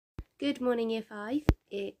Good morning, Year 5.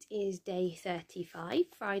 It is day 35,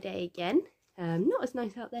 Friday again. Not as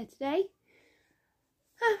nice out there today,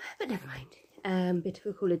 but never mind. Bit of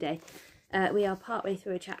a cooler day. We are partway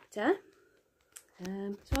through a chapter,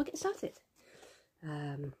 so I'll get started.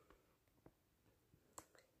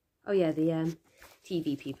 Oh yeah, the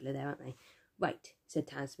TV people are there, aren't they? Right, said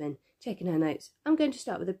Tasman, checking her notes. I'm going to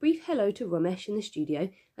start with a brief hello to Romesh in the studio,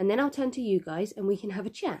 and then I'll turn to you guys and we can have a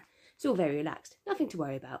chat. It's all very relaxed, nothing to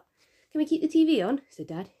worry about. Can we keep the TV on? Said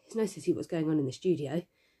Dad. It's nice to see what's going on in the studio.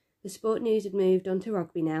 The sport news had moved on to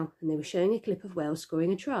rugby now, and they were showing a clip of Wales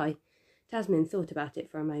scoring a try. Tasman thought about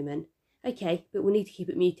it for a moment. OK, but we'll need to keep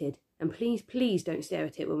it muted. And please don't stare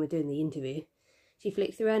at it when we're doing the interview. She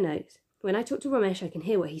flicked through her notes. When I talk to Romesh, I can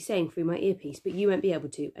hear what he's saying through my earpiece, but you won't be able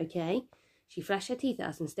to, OK? She flashed her teeth at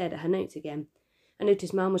us and stared at her notes again. I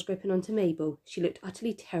noticed Mum was gripping onto Mabel. She looked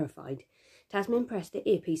utterly terrified. Tasman pressed the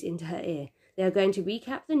earpiece into her ear. They are going to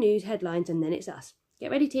recap the news headlines and then it's us.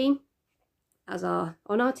 Get ready, team. On our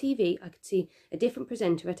TV, I could see a different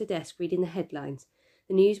presenter at a desk reading the headlines.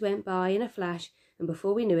 The news went by in a flash, and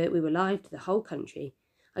before we knew it, we were live to the whole country.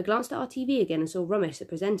 I glanced at our TV again and saw Romesh, the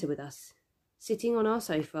presenter, with us, sitting on our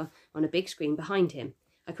sofa on a big screen behind him.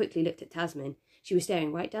 I quickly looked at Tasman. She was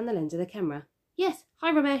staring right down the lens of the camera. Yes,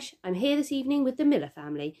 hi Romesh. I'm here this evening with the Miller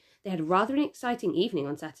family. They had rather an exciting evening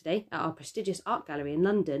on Saturday at our prestigious art gallery in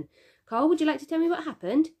London. Carl, would you like to tell me what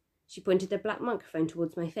happened? She pointed the black microphone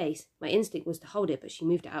towards my face. My instinct was to hold it, but she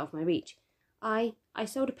moved it out of my reach. I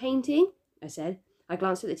sold a painting, I said. I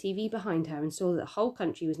glanced at the TV behind her and saw that the whole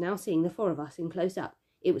country was now seeing the four of us in close-up.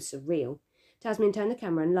 It was surreal. Tasman turned the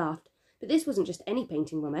camera and laughed. But this wasn't just any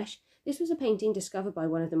painting, Romesh. This was a painting discovered by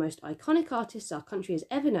one of the most iconic artists our country has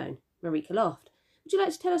ever known, Marika Loft. Would you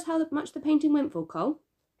like to tell us how much the painting went for, Cole?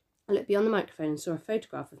 I looked beyond the microphone and saw a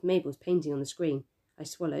photograph of Mabel's painting on the screen. I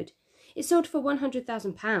swallowed. It sold for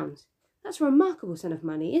 £100,000. That's a remarkable sum of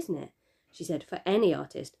money, isn't it? She said, for any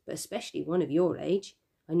artist, but especially one of your age.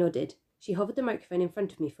 I nodded. She hovered the microphone in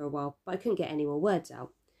front of me for a while, but I couldn't get any more words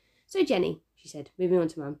out. So, Jenny, she said, moving on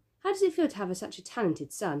to Mum, how does it feel to have such a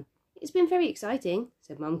talented son? It's been very exciting,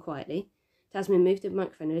 said Mum quietly. Tasman moved the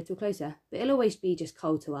microphone a little closer, but it'll always be just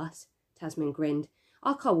Cole to us. Tasman grinned.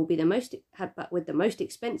 Our Cole will be with the most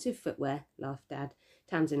expensive footwear, laughed Dad.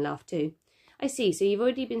 Tamsin laughed too. I see, so you've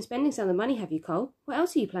already been spending some of the money, have you, Cole? What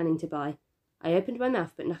else are you planning to buy? I opened my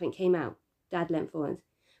mouth, but nothing came out. Dad leant forward.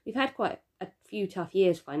 We've had quite a few tough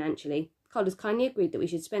years financially. Cole has kindly agreed that we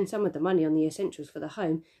should spend some of the money on the essentials for the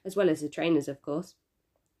home, as well as the trainers, of course.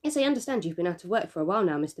 Yes, I understand you've been out of work for a while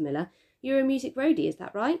now, Mr. Miller. You're a music roadie, is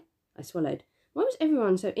that right? I swallowed. Why was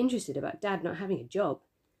everyone so interested about Dad not having a job?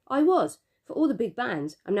 I was. For all the big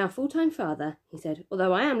bands, I'm now a full-time father, he said,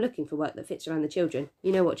 although I am looking for work that fits around the children.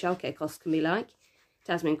 You know what childcare costs can be like.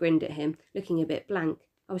 Tasman grinned at him, looking a bit blank.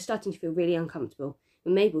 I was starting to feel really uncomfortable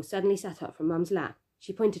when Mabel suddenly sat up from Mum's lap.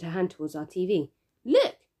 She pointed her hand towards our TV.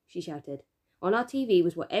 Look, she shouted. On our TV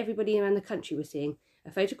was what everybody around the country was seeing,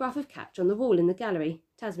 a photograph of Catch on the wall in the gallery.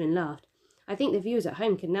 Tasman laughed. I think the viewers at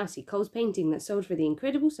home can now see Cole's painting that sold for the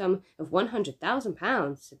incredible sum of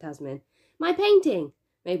 £100,000, said Tasman. My painting!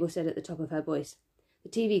 Mabel said at the top of her voice. The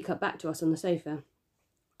TV cut back to us on the sofa.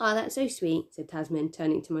 Ah, that's so sweet, said Tasman,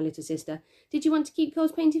 turning to my little sister. Did you want to keep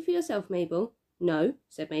Cole's painting for yourself, Mabel? No,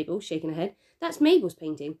 said Mabel, shaking her head. That's Mabel's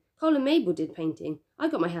painting. Cole and Mabel did painting. I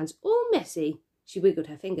got my hands all messy. She wiggled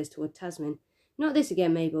her fingers toward Tasman. Not this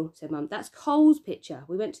again, Mabel, said Mum. That's Cole's picture.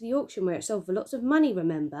 We went to the auction where it sold for lots of money,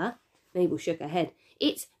 remember? Mabel shook her head.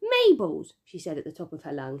 It's Mabel's, she said at the top of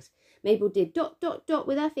her lungs. Mabel did ...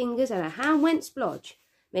 with her fingers and her hand went splodge.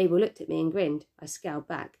 Mabel looked at me and grinned. I scowled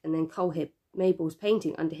back, and then Cole hid Mabel's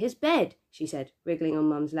painting under his bed, she said, wriggling on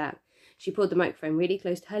Mum's lap. She pulled the microphone really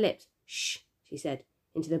close to her lips. Shh, she said,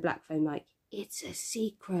 into the black phone mic. It's a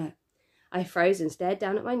secret. I froze and stared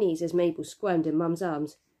down at my knees as Mabel squirmed in Mum's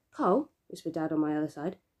arms. Cole, whispered Dad on my other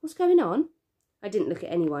side, what's going on? I didn't look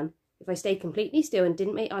at anyone. If I stayed completely still and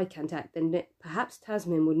didn't make eye contact, then perhaps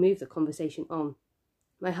Tasman would move the conversation on.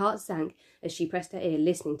 My heart sank as she pressed her ear,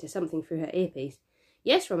 listening to something through her earpiece.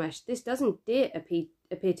 Yes, Romesh, this does indeed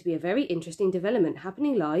appear to be a very interesting development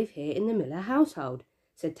happening live here in the Miller household,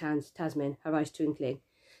 said Tasman, her eyes twinkling.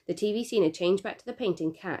 The TV scene had changed back to the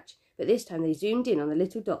painting Catch, but this time they zoomed in on the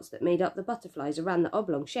little dots that made up the butterflies around the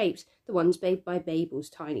oblong shapes, the ones made by Mabel's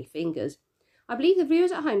tiny fingers. I believe the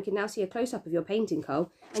viewers at home can now see a close-up of your painting,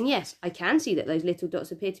 Cole. And yes, I can see that those little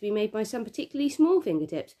dots appear to be made by some particularly small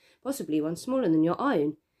fingertips, possibly one smaller than your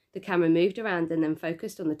own. The camera moved around and then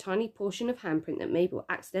focused on the tiny portion of handprint that Mabel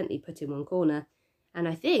accidentally put in one corner. And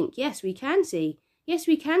I think, yes, we can see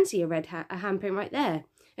a red handprint right there.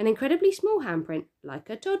 An incredibly small handprint, like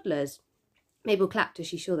a toddler's. Mabel clapped as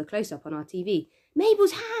she saw the close-up on our TV.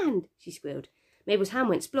 "Mabel's hand!" she squealed. Mabel's hand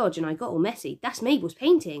went splodge and I got all messy. "That's Mabel's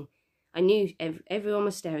painting." I knew everyone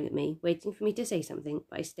was staring at me, waiting for me to say something,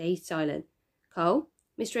 but I stayed silent. "Cole,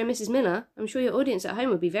 Mr. and Mrs. Miller, I'm sure your audience at home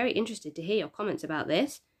would be very interested to hear your comments about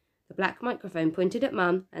this." The black microphone pointed at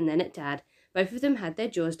Mum and then at Dad. Both of them had their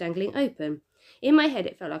jaws dangling open. In my head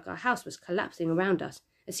it felt like our house was collapsing around us,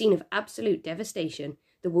 a scene of absolute devastation.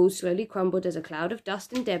 The walls slowly crumbled as a cloud of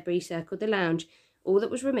dust and debris circled the lounge. All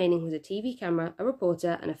that was remaining was a TV camera, a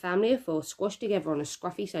reporter, and a family of 4 squashed together on a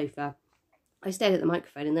scruffy sofa. I stared at the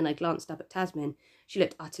microphone and then I glanced up at Tasmin. She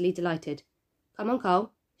looked utterly delighted. "Come on,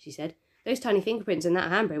 Cole," she said. "Those tiny fingerprints and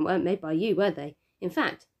that handprint weren't made by you, were they? In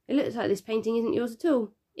fact, it looks like this painting isn't yours at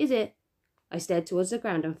all, is it?" I stared towards the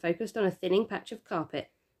ground and focused on a thinning patch of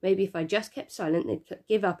carpet. Maybe if I just kept silent, they'd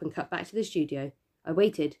give up and cut back to the studio. I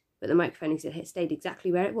waited, but the microphone stayed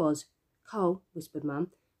exactly where it was. "Cole," whispered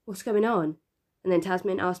Mum, "what's going on?" And then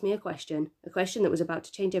Tasmin asked me a question that was about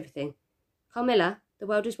to change everything. "Cole Miller, the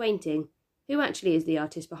world is waiting. Who actually is the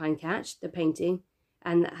artist behind Catch, the painting,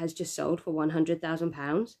 and that has just sold for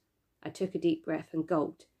 £100,000? I took a deep breath and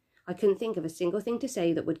gulped. I couldn't think of a single thing to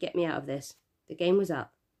say that would get me out of this. The game was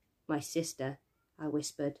up. "My sister," I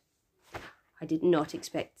whispered. I did not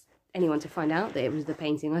expect anyone to find out that it was the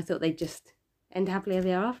painting. I thought they'd just end happily ever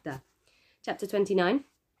after. Chapter 29.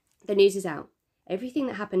 The news is out. Everything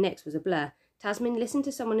that happened next was a blur. Tasmin listened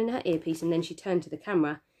to someone in her earpiece and then she turned to the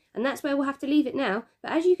camera. And that's where we'll have to leave it now.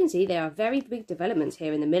 But as you can see, there are very big developments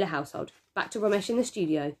here in the Miller household. Back to Romesh in the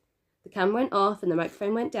studio. The camera went off and the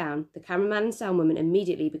microphone went down. The cameraman and sound woman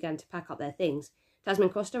immediately began to pack up their things.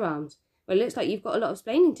 Tasmin crossed her arms. "Well, it looks like you've got a lot of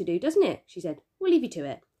explaining to do, doesn't it?" she said. "We'll leave you to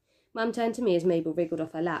it." Mum turned to me as Mabel wriggled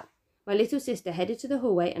off her lap. My little sister headed to the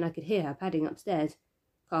hallway and I could hear her padding upstairs.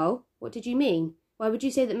 "Cole, what did you mean? Why would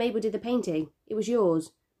you say that Mabel did the painting? It was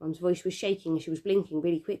yours." Mum's voice was shaking and she was blinking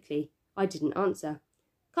really quickly. I didn't answer.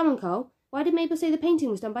 "Come on, Cole. Why did Mabel say the painting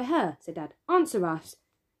was done by her?" said Dad. "Answer us."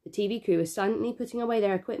 The TV crew was silently putting away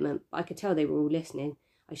their equipment, but I could tell they were all listening.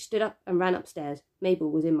 I stood up and ran upstairs. Mabel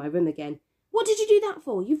was in my room again. "What did you do that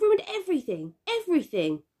for? You've ruined everything!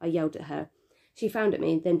 Everything!" I yelled at her. She frowned at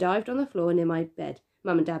me, then dived on the floor near my bed.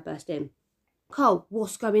 Mum and Dad burst in. "Cole,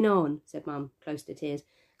 what's going on?" said Mum, close to tears.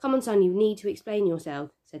 "Come on, son, you need to explain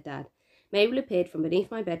yourself," said Dad. Mabel appeared from beneath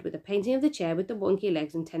my bed with a painting of the chair with the wonky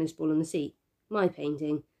legs and tennis ball on the seat. My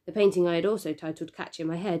painting. The painting I had also titled Catch in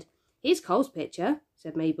my head. "Here's Cole's picture,"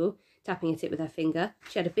 said Mabel, tapping at it with her finger.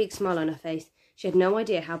 She had a big smile on her face. She had no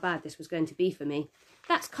idea how bad this was going to be for me.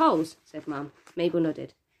 "That's Cole's," said Mum. Mabel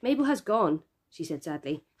nodded. "Mabel has gone," she said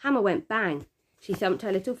sadly. "Hammer went bang." She thumped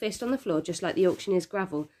her little fist on the floor just like the auctioneer's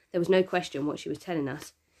gravel. There was no question what she was telling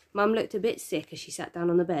us. Mum looked a bit sick as she sat down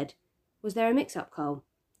on the bed. "Was there a mix-up, Cole?"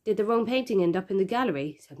 "Did the wrong painting end up in the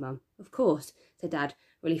gallery?" said Mum. "Of course," said Dad,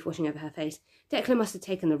 relief washing over her face. "Declan must have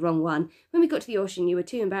taken the wrong one. When we got to the auction you were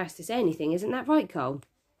too embarrassed to say anything, isn't that right, Cole?"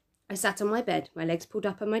 I sat on my bed, my legs pulled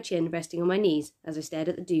up on my chin, resting on my knees, as I stared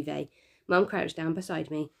at the duvet. Mum crouched down beside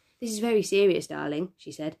me. "This is very serious, darling,"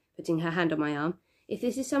 she said, putting her hand on my arm. "If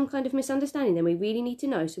this is some kind of misunderstanding, then we really need to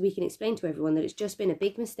know so we can explain to everyone that it's just been a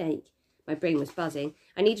big mistake." My brain was buzzing.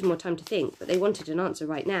 I needed more time to think, but they wanted an answer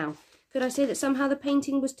right now. Could I say that somehow the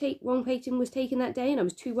wrong painting was taken that day and I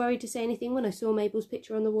was too worried to say anything when I saw Mabel's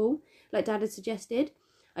picture on the wall, like Dad had suggested?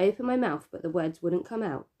 I opened my mouth, but the words wouldn't come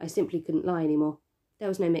out. I simply couldn't lie anymore. "There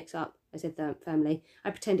was no mix-up," I said firmly.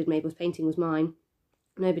 "I pretended Mabel's painting was mine."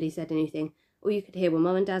 Nobody said anything. All you could hear were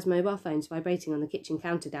Mum and Dad's mobile phones vibrating on the kitchen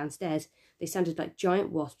counter downstairs. They sounded like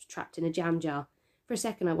giant wasps trapped in a jam jar. For a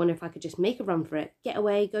second I wondered if I could just make a run for it, get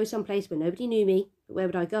away, go someplace where nobody knew me. But where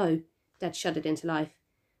would I go? Dad shuddered into life.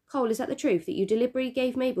 "Cole, is that the truth, that you deliberately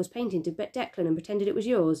gave Mabel's painting to Declan and pretended it was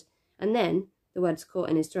yours? And then," the words caught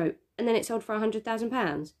in his throat, "and then it sold for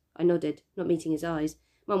 £100,000? I nodded, not meeting his eyes.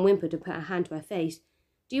 Mum whimpered and put her hand to her face.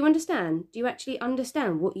 "Do you understand? Do you actually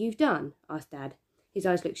understand what you've done?" asked Dad. His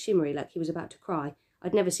eyes looked shimmery like he was about to cry.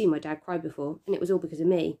 I'd never seen my dad cry before, and it was all because of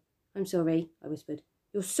me. "I'm sorry," I whispered.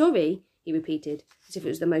 "You're sorry?" he repeated, as if it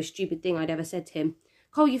was the most stupid thing I'd ever said to him.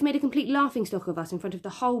 "Cole, you've made a complete laughingstock of us in front of the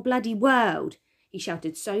whole bloody world," he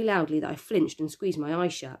shouted so loudly that I flinched and squeezed my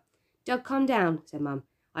eyes shut. "Doug, calm down," said Mum.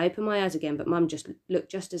 I opened my eyes again, but Mum looked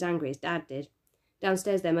just as angry as Dad did.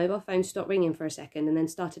 Downstairs their mobile phones stopped ringing for a second and then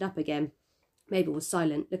started up again. Mabel was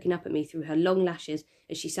silent, looking up at me through her long lashes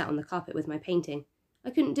as she sat on the carpet with my painting.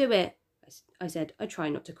 "I couldn't do it," I said. I tried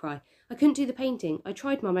not to cry. "I couldn't do the painting. I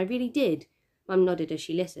tried, Mum, I really did." Mum nodded as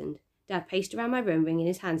she listened. Dad paced around my room, wringing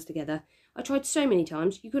his hands together. "I tried so many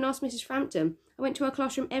times. You can ask Mrs. Frampton. I went to her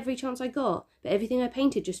classroom every chance I got, but everything I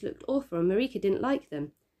painted just looked awful and Marika didn't like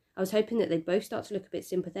them." I was hoping that they'd both start to look a bit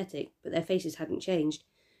sympathetic, but their faces hadn't changed.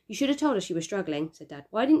 You should have told us you were struggling, said Dad.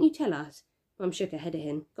 Why didn't you tell us? Mum shook her head at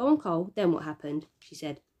him. Go on, Cole, then what happened? She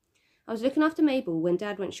said. I was looking after Mabel when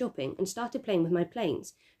Dad went shopping and started playing with my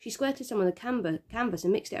planes. She squirted some on the canvas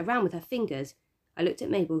and mixed it around with her fingers. I looked at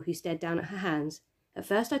Mabel, who stared down at her hands. At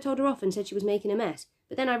first I told her off and said she was making a mess,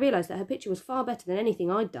 but then I realised that her picture was far better than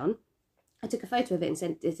anything I'd done. I took a photo of it and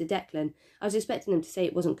sent it to Declan. I was expecting them to say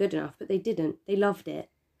it wasn't good enough, but they didn't. They loved it.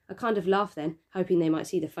 I kind of laughed then, hoping they might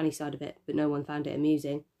see the funny side of it, but no one found it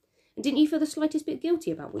amusing. And didn't you feel the slightest bit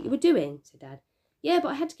guilty about what you were doing? Said Dad. Yeah, but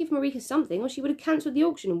I had to give Marika something or she would have cancelled the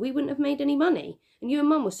auction and we wouldn't have made any money. And you and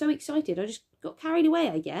Mum were so excited I just got carried away,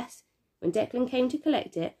 I guess. When Declan came to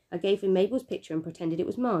collect it, I gave him Mabel's picture and pretended it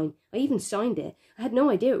was mine. I even signed it. I had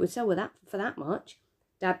no idea it would sell for that much.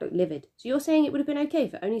 Dad looked livid. So you're saying it would have been okay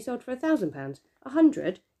if it only sold for £1,000?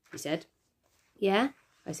 100? He said. Yeah,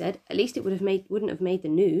 I said. At least it wouldn't have made the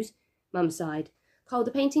news. Mum sighed. Cole,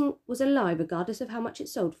 the painting was a lie regardless of how much it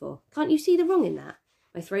sold for. Can't you see the wrong in that?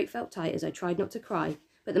 My throat felt tight as I tried not to cry,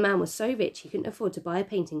 but the man was so rich he couldn't afford to buy a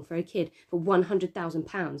painting for a kid for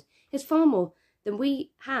 £100,000. It's far more than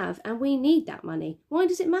we have, and we need that money. Why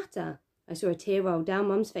does it matter? I saw a tear roll down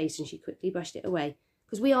Mum's face and she quickly brushed it away.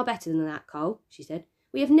 Because we are better than that, Cole, she said.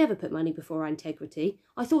 We have never put money before our integrity.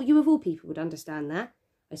 I thought you of all people would understand that.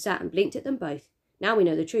 I sat and blinked at them both. Now we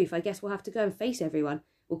know the truth. I guess we'll have to go and face everyone.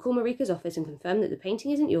 We'll call Marika's office and confirm that the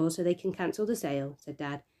painting isn't yours so they can cancel the sale, said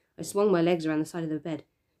Dad. I swung my legs around the side of the bed.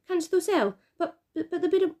 Cancel the sale? But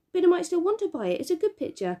the bidder might still want to buy it. It's a good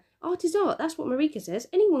picture. Art is art. That's what Marika says.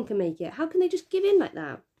 Anyone can make it. How can they just give in like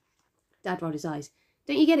that? Dad rolled his eyes.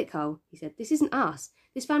 Don't you get it, Cole? He said. This isn't us.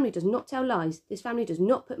 This family does not tell lies. This family does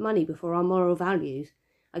not put money before our moral values.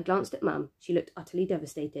 I glanced at Mum. She looked utterly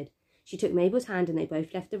devastated. She took Mabel's hand and they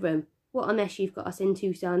both left the room. What a mess you've got us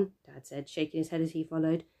into, son, Dad said, shaking his head as he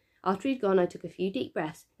followed. After he'd gone, I took a few deep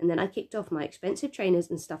breaths, and then I kicked off my expensive trainers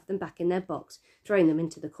and stuffed them back in their box, throwing them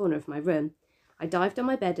into the corner of my room. I dived on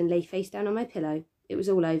my bed and lay face down on my pillow. It was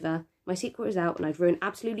all over. My secret was out, and I'd ruined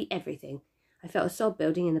absolutely everything. I felt a sob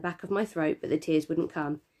building in the back of my throat, but the tears wouldn't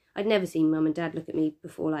come. I'd never seen Mum and Dad look at me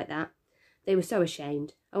before like that. They were so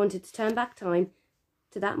ashamed. I wanted to turn back time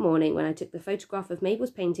to that morning when I took the photograph of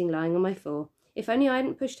Mabel's painting lying on my floor. If only I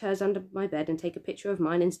hadn't pushed hers under my bed and taken a picture of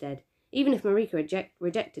mine instead. Even if Marika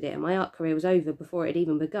rejected it and my art career was over before it had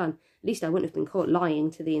even begun, at least I wouldn't have been caught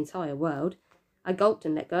lying to the entire world. I gulped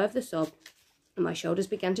and let go of the sob, and my shoulders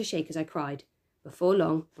began to shake as I cried. Before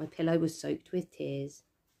long, my pillow was soaked with tears.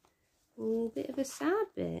 Ooh, bit of a sad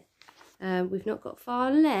bit. We've not got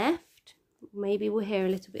far left. Maybe we'll hear a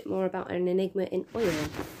little bit more about an enigma in oil.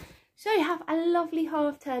 So have a lovely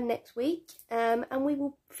half term next week, and we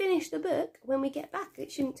will finish the book when we get back.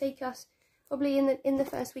 It shouldn't take us probably in the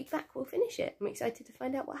first week back. We'll finish it. I'm excited to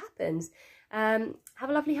find out what happens. Have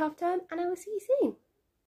a lovely half term, and I will see you soon.